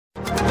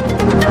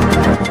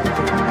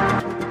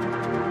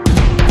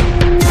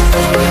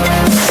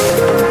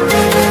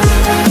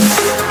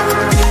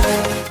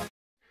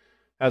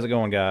How's it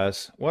going,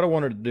 guys? What I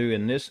wanted to do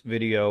in this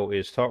video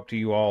is talk to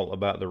you all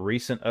about the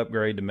recent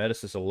upgrade to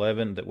Metasys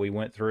 11 that we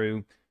went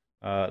through.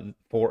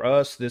 For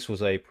us, this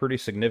was a pretty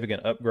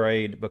significant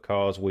upgrade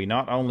because we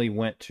not only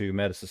went to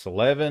Metasys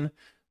 11,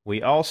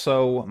 we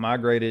also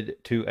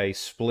migrated to a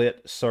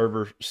split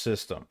server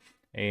system.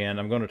 And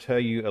I'm going to tell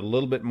you a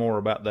little bit more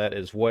about that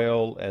as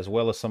well as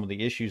some of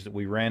the issues that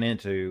we ran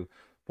into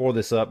for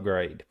this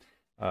upgrade.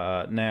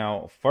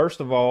 Now,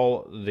 first of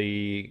all,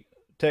 the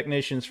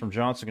technicians from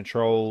Johnson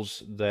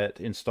Controls that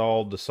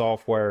installed the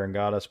software and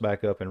got us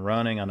back up and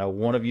running. I know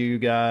one of you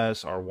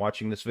guys are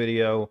watching this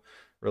video.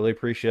 Really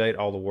appreciate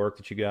all the work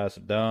that you guys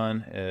have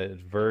done.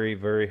 It's very,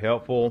 very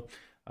helpful,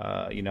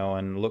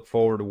 and look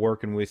forward to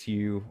working with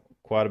you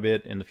quite a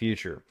bit in the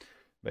future.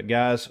 But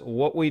guys,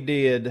 what we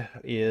did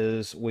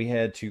is we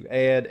had to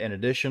add an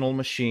additional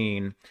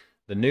machine.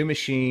 The new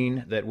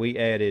machine that we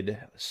added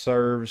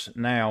serves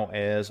now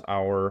as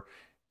our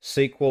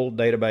SQL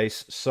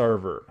database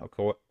server.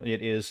 Okay,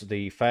 it is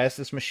the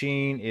fastest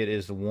machine. It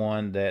is the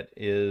one that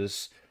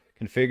is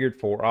configured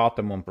for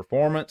optimum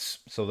performance.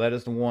 So that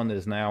is the one that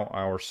is now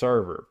our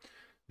server.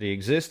 The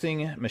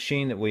existing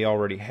machine that we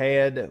already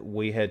had,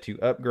 we had to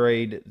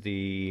upgrade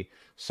the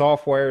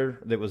software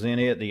that was in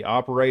it, the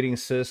operating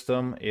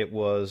system. It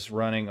was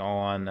running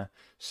on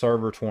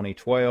server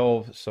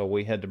 2012, so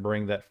we had to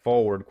bring that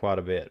forward quite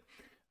a bit.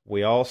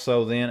 We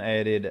also then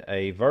added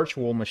a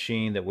virtual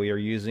machine that we are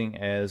using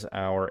as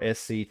our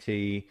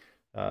SCT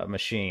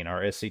machine,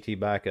 our SCT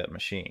backup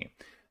machine.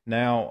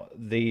 Now,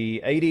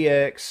 the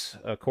ADX,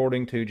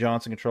 according to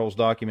Johnson Controls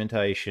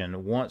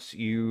documentation, once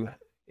you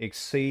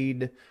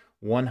exceed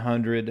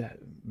 100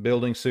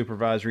 building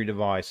supervisory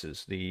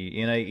devices, the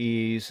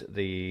NAEs,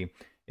 the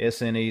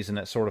SNEs, and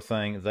that sort of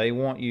thing, they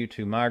want you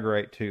to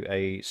migrate to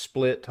a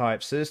split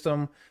type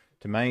system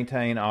to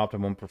maintain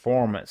optimum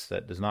performance.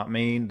 That does not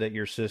mean that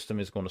your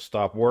system is going to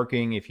stop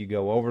working if you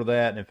go over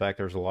that. In fact,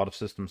 there's a lot of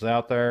systems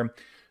out there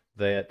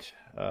that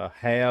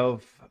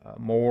have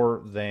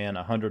more than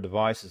 100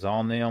 devices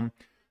on them.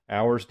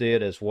 Ours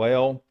did as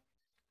well,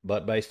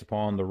 but based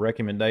upon the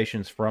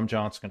recommendations from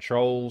Johnson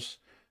Controls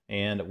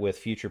and with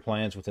future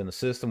plans within the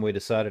system, we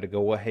decided to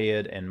go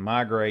ahead and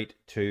migrate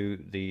to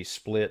the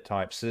split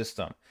type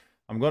system.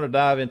 I'm going to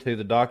dive into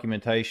the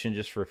documentation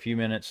just for a few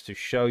minutes to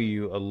show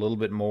you a little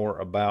bit more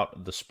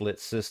about the split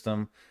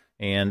system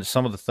and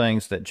some of the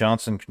things that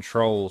Johnson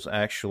Controls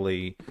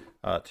actually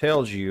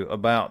tells you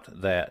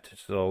about that.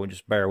 So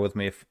just bear with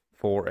me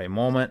for a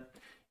moment.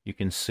 You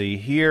can see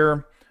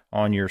here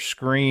on your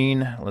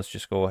screen, let's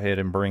just go ahead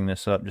and bring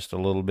this up just a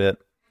little bit.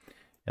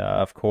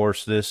 Of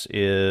course, this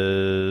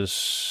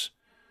is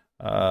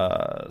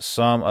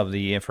some of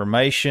the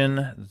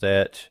information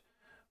that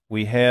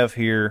we have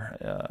here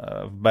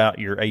about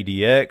your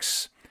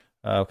ADX.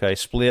 Okay,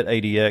 Split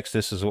ADX,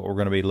 this is what we're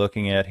going to be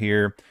looking at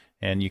here.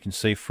 And you can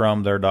see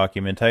from their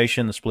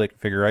documentation, the split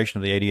configuration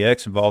of the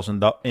ADX involves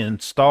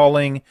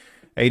installing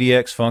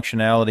ADX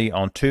functionality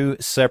on two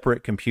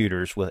separate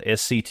computers with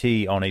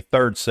SCT on a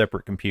third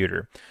separate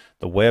computer.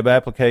 The web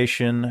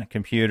application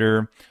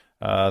computer,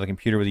 the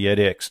computer with the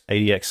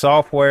ADX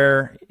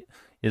software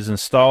is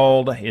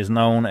installed, is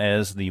known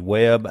as the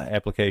web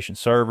application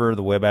server.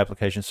 The web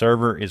application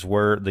server is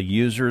where the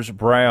users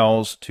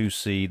browse to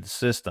see the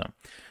system.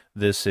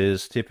 This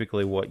is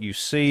typically what you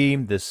see.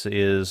 This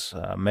is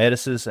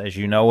Metasys as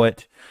you know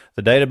it.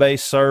 The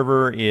database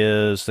server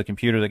is the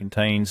computer that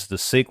contains the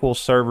SQL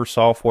Server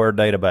software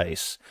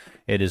database.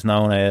 It is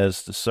known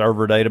as the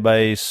server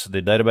database.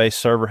 The database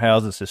server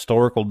houses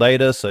historical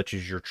data such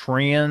as your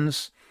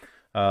trends.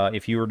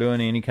 If you were doing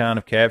any kind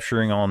of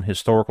capturing on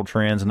historical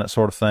trends and that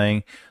sort of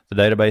thing, the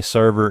database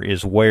server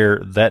is where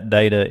that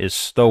data is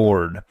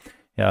stored.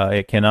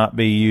 It cannot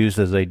be used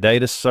as a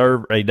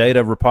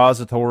data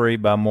repository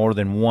by more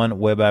than one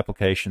web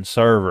application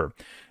server.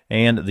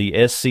 And the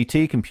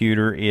SCT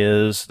computer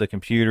is the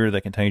computer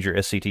that contains your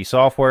SCT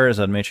software, as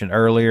I mentioned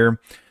earlier.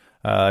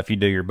 If you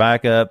do your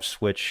backups,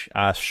 which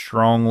I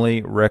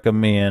strongly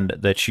recommend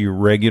that you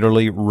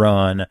regularly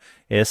run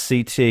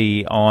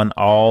SCT on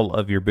all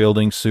of your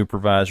building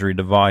supervisory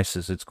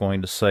devices. It's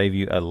going to save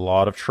you a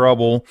lot of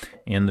trouble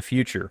in the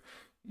future.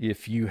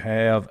 If you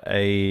have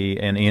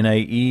an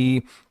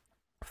NAE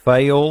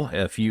fail,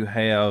 if you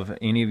have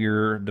any of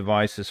your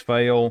devices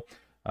fail,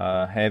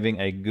 having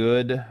a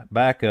good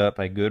backup,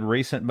 a good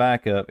recent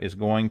backup is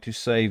going to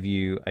save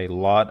you a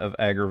lot of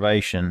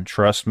aggravation.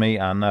 Trust me,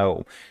 I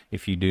know.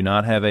 If you do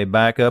not have a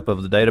backup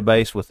of the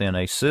database within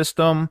a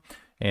system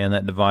and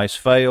that device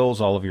fails,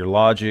 all of your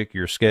logic,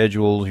 your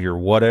schedules, your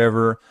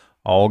whatever,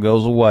 all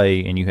goes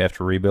away and you have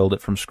to rebuild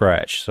it from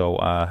scratch. So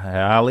I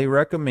highly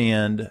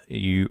recommend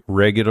you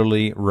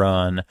regularly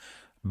run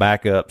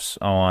backups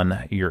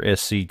on your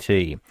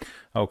SCT.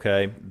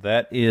 Okay,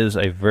 that is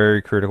a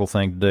very critical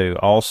thing to do.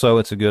 Also,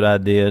 it's a good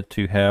idea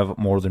to have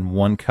more than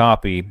one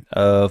copy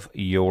of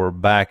your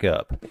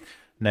backup.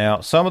 Now,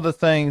 some of the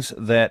things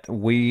that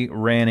we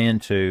ran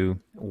into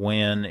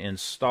when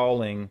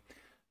installing,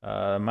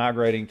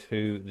 migrating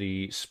to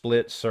the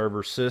split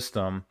server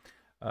system,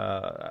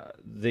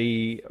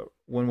 the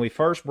when we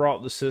first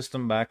brought the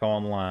system back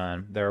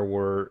online, there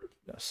were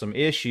some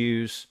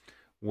issues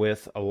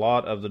with a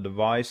lot of the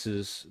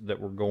devices that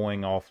were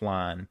going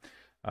offline.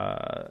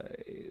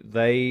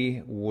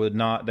 They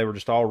were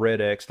just all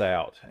red X'd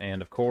out.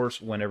 And of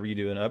course, whenever you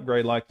do an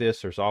upgrade like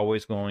this, there's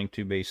always going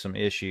to be some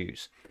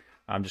issues.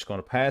 I'm just going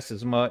to pass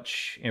as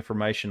much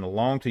information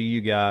along to you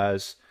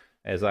guys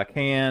as I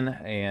can.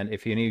 And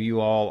if any of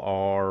you all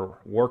are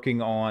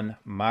working on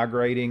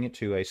migrating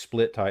to a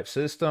split type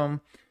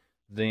system,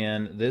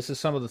 then this is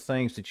some of the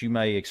things that you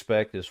may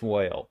expect as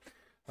well.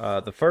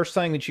 The first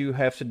thing that you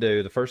have to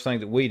do, the first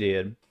thing that we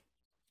did,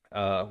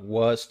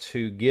 was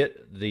to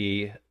get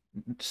the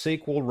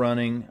SQL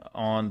running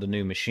on the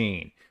new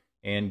machine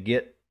and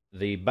get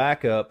the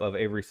backup of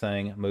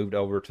everything moved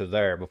over to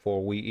there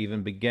before we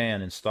even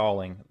began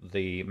installing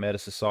the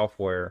Metasys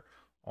software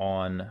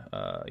on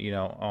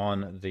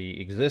on the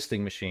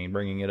existing machine,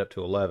 bringing it up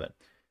to 11.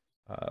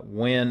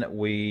 When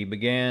we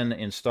began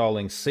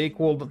installing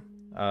SQL,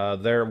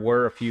 there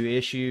were a few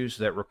issues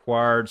that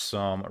required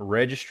some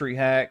registry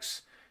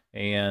hacks,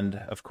 and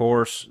of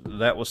course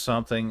that was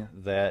something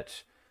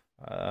that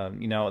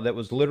that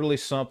was literally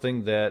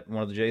something that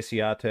one of the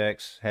JCI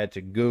techs had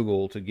to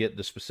Google to get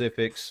the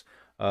specifics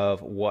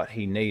of what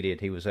he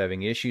needed. He was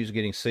having issues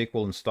getting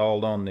SQL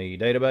installed on the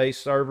database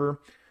server,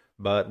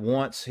 but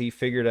once he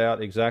figured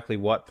out exactly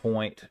what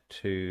point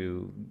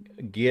to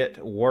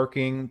get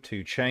working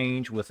to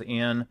change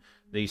within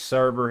the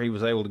server, he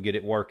was able to get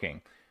it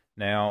working.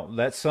 Now,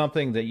 that's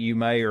something that you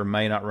may or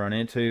may not run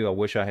into. I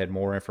wish I had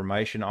more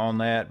information on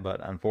that,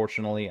 but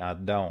unfortunately I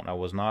don't. I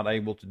was not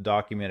able to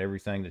document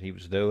everything that he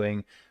was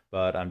doing,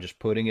 but I'm just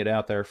putting it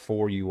out there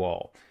for you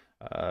all.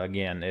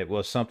 Again, it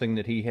was something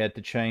that he had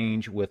to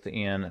change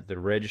within the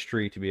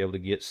registry to be able to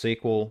get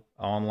SQL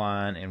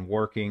online and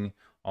working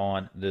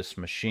on this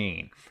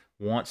machine.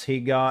 Once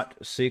he got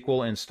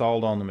SQL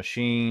installed on the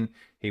machine,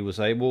 he was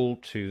able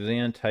to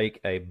then take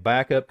a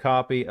backup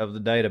copy of the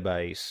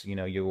database.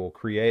 You will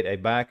create a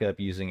backup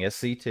using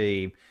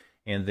SCT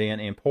and then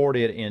import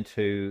it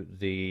into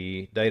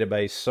the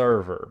database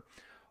server.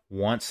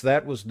 Once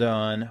that was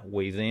done,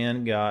 we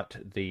then got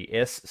the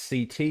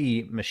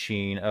SCT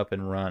machine up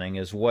and running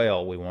as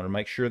well. We want to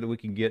make sure that we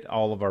can get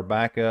all of our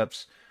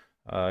backups,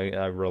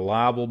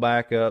 reliable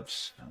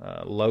backups,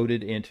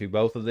 loaded into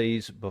both of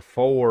these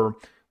before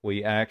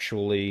we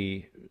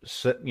actually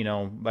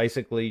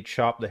basically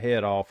chop the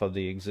head off of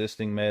the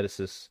existing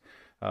Metasys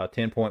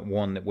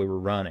 10.1 that we were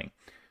running.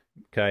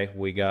 Okay,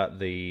 we got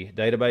the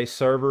database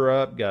server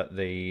up, got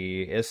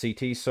the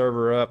SCT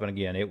server up, and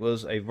again, it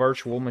was a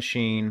virtual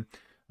machine.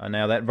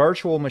 Now, that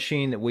virtual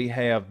machine that we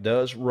have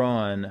does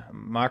run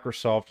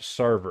Microsoft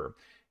Server,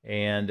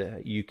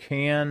 and you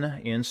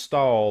can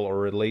install,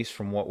 or at least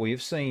from what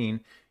we've seen,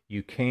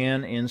 you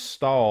can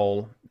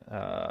install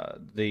not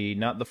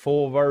the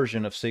full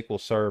version of SQL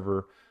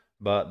Server,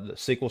 but the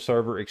SQL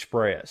Server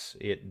Express.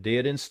 It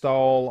did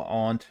install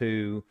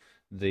onto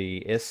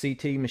the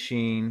SCT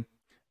machine,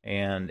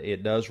 and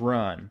it does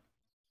run.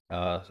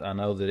 I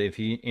know that if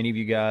any of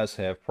you guys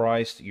have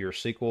priced your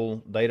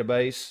SQL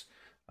database,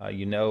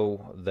 you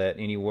know that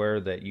anywhere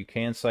that you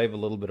can save a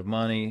little bit of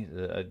money,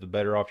 the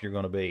better off you're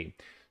going to be.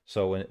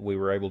 So we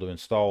were able to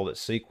install that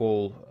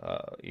SQL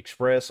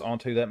Express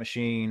onto that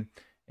machine,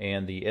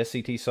 and the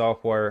SCT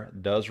software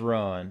does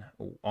run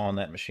on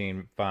that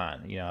machine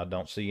fine. I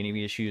don't see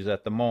any issues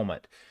at the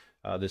moment.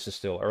 This is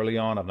still early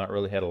on. I've not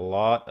really had a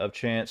lot of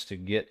chance to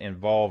get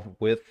involved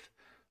with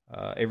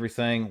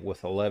everything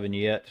with 11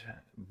 yet,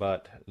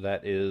 but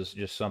that is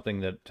just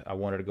something that I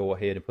wanted to go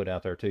ahead and put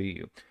out there to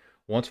you.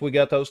 Once we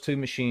got those two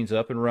machines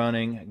up and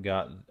running,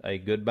 got a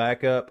good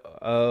backup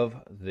of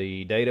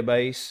the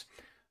database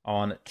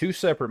on two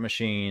separate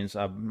machines.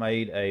 I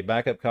made a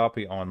backup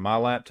copy on my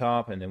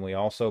laptop, and then we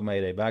also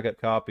made a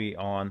backup copy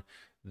on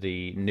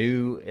the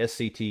new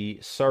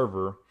SCT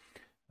server.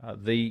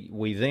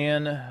 We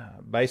then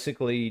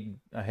basically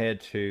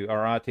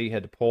our IT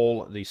had to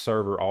pull the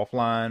server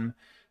offline.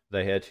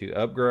 They had to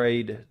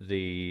upgrade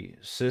the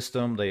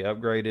system. They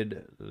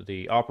upgraded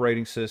the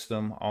operating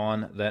system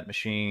on that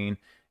machine,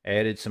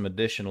 added some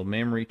additional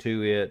memory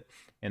to it,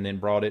 and then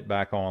brought it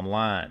back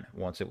online.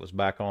 Once it was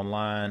back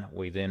online,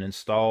 we then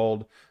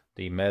installed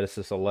the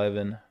Metasys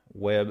 11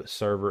 web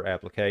server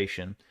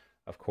application.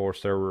 Of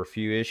course, there were a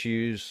few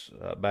issues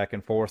back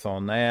and forth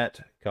on that,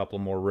 a couple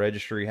more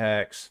registry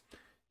hacks,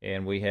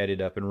 and we had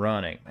it up and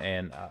running.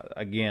 And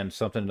again,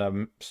 something that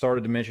I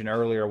started to mention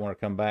earlier I want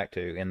to come back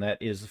to, and that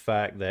is the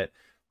fact that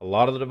a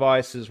lot of the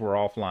devices were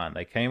offline.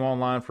 They came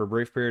online for a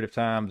brief period of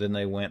time, then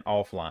they went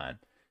offline.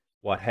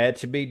 What had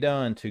to be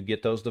done to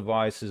get those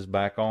devices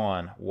back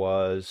on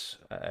was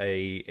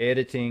a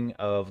editing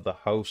of the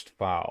host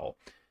file.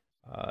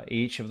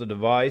 Each of the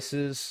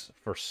devices,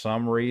 for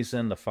some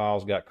reason, the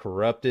files got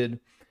corrupted,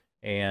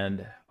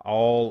 and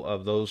all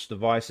of those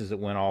devices that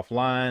went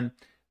offline,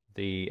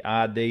 the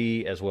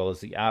ID as well as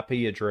the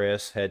IP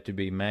address had to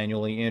be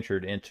manually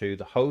entered into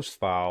the host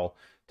file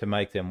to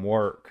make them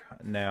work.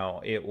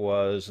 Now,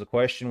 the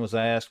question was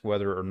asked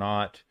whether or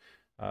not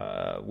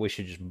we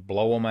should just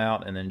blow them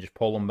out and then just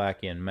pull them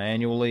back in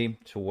manually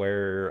to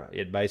where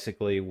it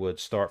basically would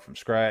start from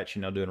scratch,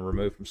 doing a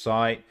remove from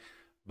site.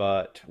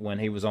 But when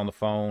he was on the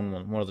phone,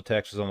 when one of the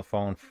techs was on the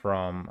phone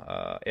from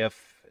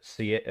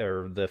FC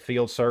or the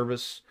field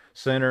service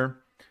center,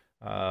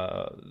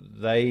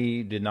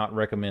 they did not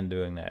recommend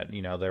doing that.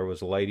 There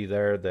was a lady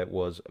there that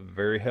was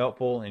very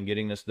helpful in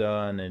getting this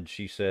done, and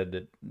she said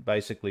that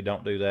basically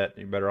don't do that.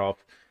 You're better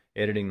off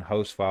editing the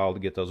host file to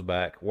get those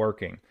back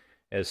working.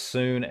 As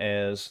soon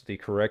as the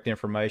correct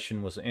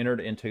information was entered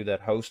into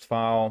that host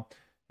file,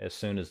 as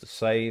soon as the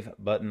save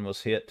button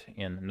was hit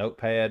in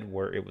Notepad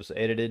where it was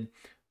edited,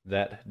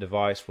 that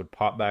device would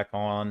pop back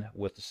on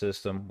with the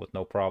system with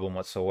no problem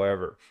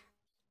whatsoever.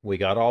 We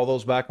got all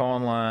those back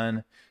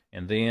online,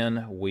 and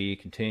then we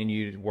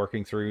continued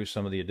working through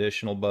some of the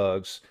additional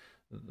bugs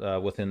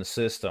within the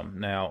system.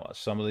 Now,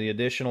 some of the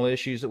additional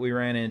issues that we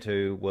ran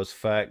into was the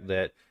fact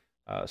that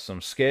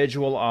some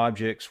schedule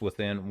objects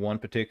within one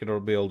particular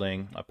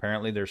building,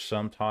 apparently there's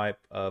some type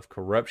of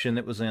corruption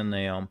that was in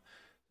them,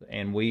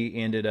 and we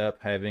ended up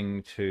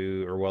having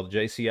to, the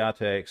JCI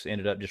techs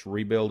ended up just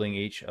rebuilding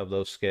each of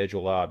those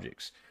schedule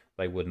objects.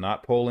 They would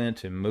not pull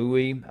into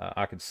MUI.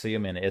 I could see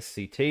them in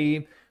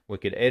SCT. We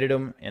could edit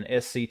them in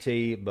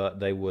SCT,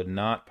 but they would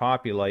not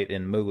populate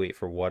in MUI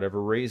for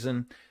whatever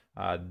reason.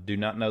 I do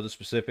not know the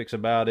specifics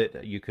about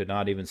it. You could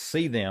not even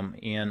see them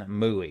in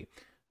MUI.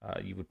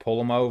 You would pull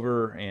them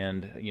over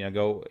and,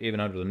 go even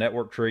under the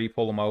network tree,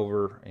 pull them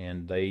over,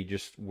 and they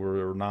just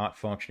were not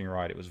functioning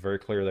right. It was very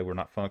clear they were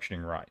not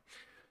functioning right.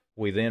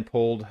 We then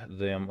pulled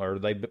them, or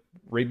they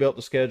rebuilt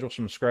the schedules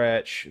from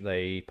scratch.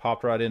 They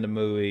popped right into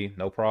MUI,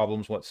 no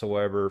problems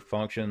whatsoever,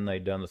 function.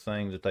 They'd done the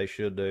things that they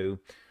should do.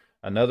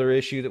 Another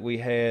issue that we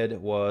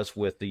had was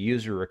with the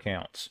user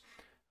accounts.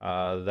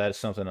 That is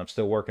something I'm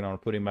still working on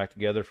putting back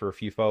together for a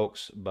few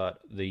folks,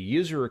 but the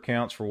user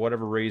accounts, for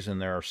whatever reason,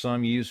 there are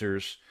some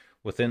users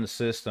within the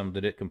system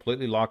that it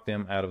completely locked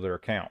them out of their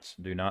accounts.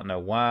 Do not know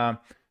why,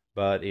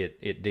 but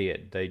it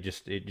did.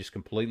 It just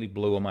completely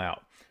blew them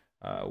out.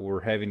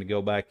 We're having to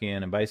go back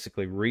in and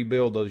basically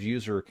rebuild those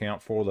user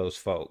accounts for those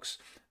folks.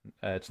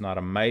 It's not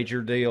a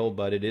major deal,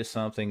 but it is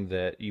something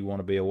that you want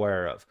to be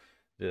aware of.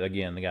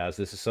 Again, guys,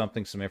 this is some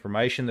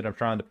information that I'm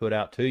trying to put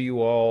out to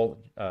you all,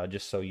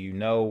 just so you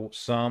know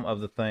some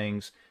of the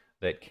things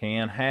that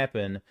can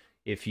happen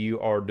if you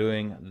are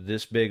doing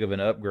this big of an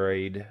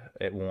upgrade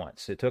at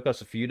once. It took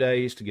us a few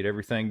days to get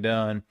everything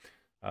done.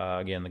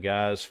 Again, the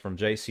guys from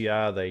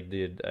JCI, they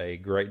did a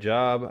great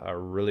job. I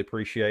really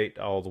appreciate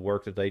all the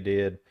work that they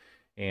did,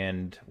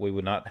 and we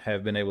would not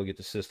have been able to get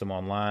the system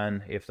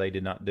online if they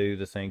did not do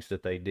the things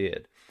that they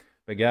did.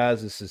 But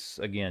guys, this is,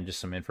 again,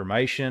 just some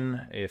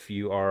information. If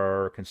you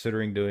are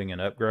considering doing an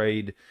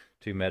upgrade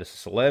to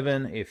Metasys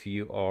 11, if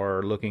you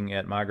are looking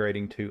at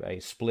migrating to a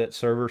split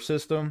server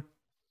system,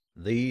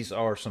 these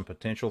are some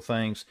potential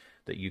things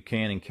that you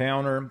can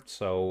encounter,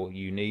 so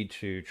you need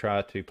to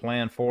try to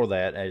plan for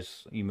that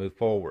as you move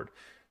forward.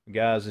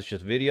 Guys, it's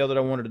just a video that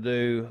I wanted to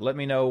do. Let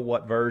me know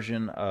what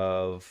version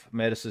of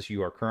Metasys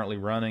you are currently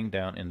running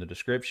down in the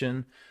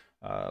description.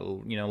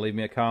 Leave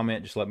me a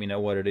comment. Just let me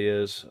know what it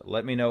is.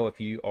 Let me know if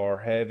you are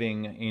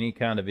having any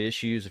kind of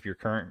issues, if you're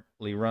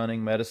currently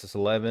running Metasys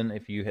 11,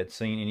 if you had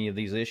seen any of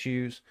these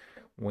issues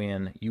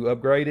when you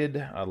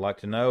upgraded. I'd like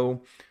to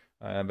know.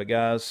 But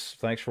guys,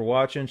 thanks for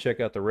watching. Check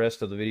out the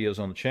rest of the videos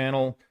on the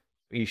channel.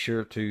 Be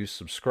sure to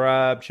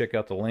subscribe. Check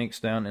out the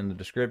links down in the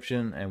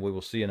description, and we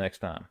will see you next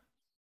time.